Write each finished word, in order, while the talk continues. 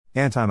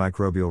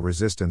Antimicrobial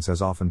resistance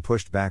has often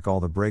pushed back all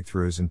the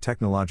breakthroughs and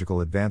technological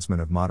advancement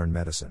of modern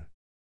medicine.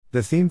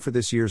 The theme for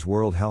this year's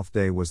World Health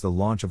Day was the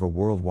launch of a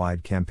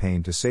worldwide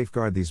campaign to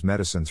safeguard these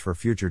medicines for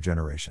future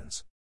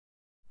generations.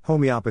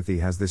 Homeopathy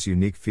has this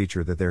unique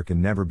feature that there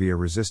can never be a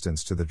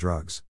resistance to the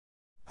drugs.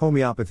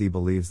 Homeopathy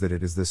believes that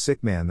it is the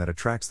sick man that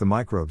attracts the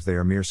microbes, they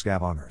are mere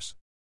scavengers.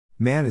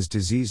 Man is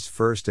diseased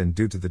first, and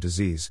due to the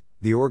disease,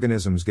 the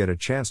organisms get a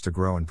chance to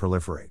grow and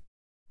proliferate.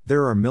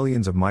 There are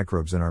millions of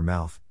microbes in our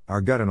mouth,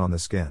 our gut, and on the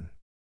skin.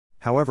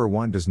 However,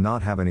 one does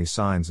not have any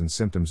signs and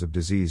symptoms of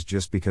disease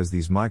just because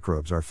these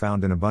microbes are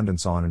found in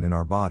abundance on and in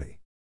our body.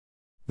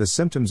 The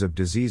symptoms of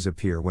disease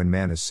appear when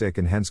man is sick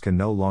and hence can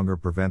no longer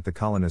prevent the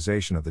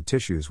colonization of the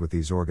tissues with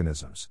these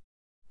organisms.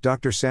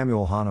 Dr.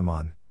 Samuel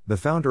Hahnemann, the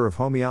founder of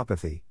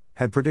homeopathy,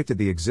 had predicted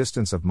the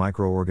existence of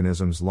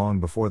microorganisms long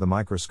before the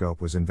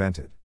microscope was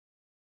invented.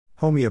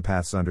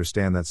 Homeopaths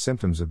understand that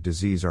symptoms of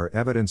disease are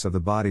evidence of the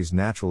body's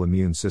natural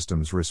immune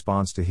system's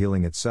response to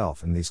healing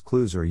itself, and these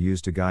clues are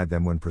used to guide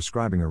them when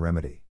prescribing a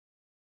remedy.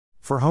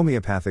 For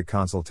homeopathic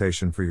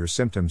consultation for your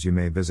symptoms, you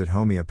may visit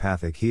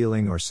Homeopathic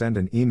Healing or send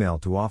an email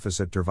to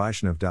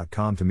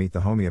office@dervaishnav.com to meet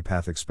the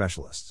homeopathic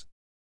specialists.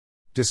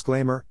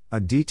 Disclaimer: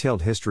 a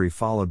detailed history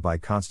followed by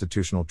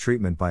constitutional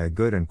treatment by a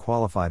good and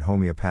qualified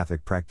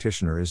homeopathic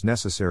practitioner is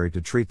necessary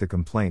to treat the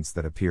complaints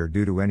that appear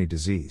due to any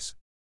disease.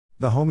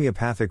 The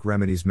homeopathic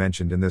remedies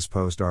mentioned in this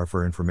post are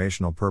for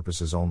informational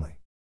purposes only.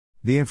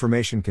 The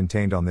information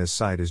contained on this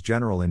site is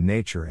general in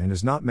nature and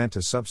is not meant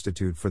to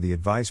substitute for the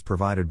advice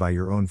provided by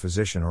your own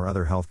physician or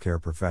other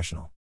healthcare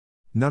professional.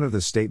 None of the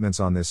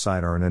statements on this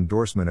site are an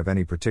endorsement of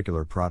any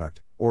particular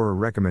product, or a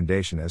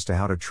recommendation as to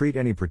how to treat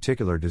any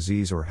particular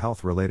disease or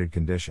health-related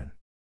condition.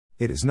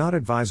 It is not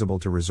advisable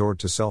to resort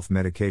to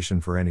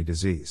self-medication for any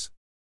disease.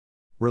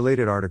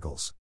 Related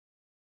articles.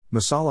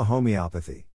 Masala Homeopathy.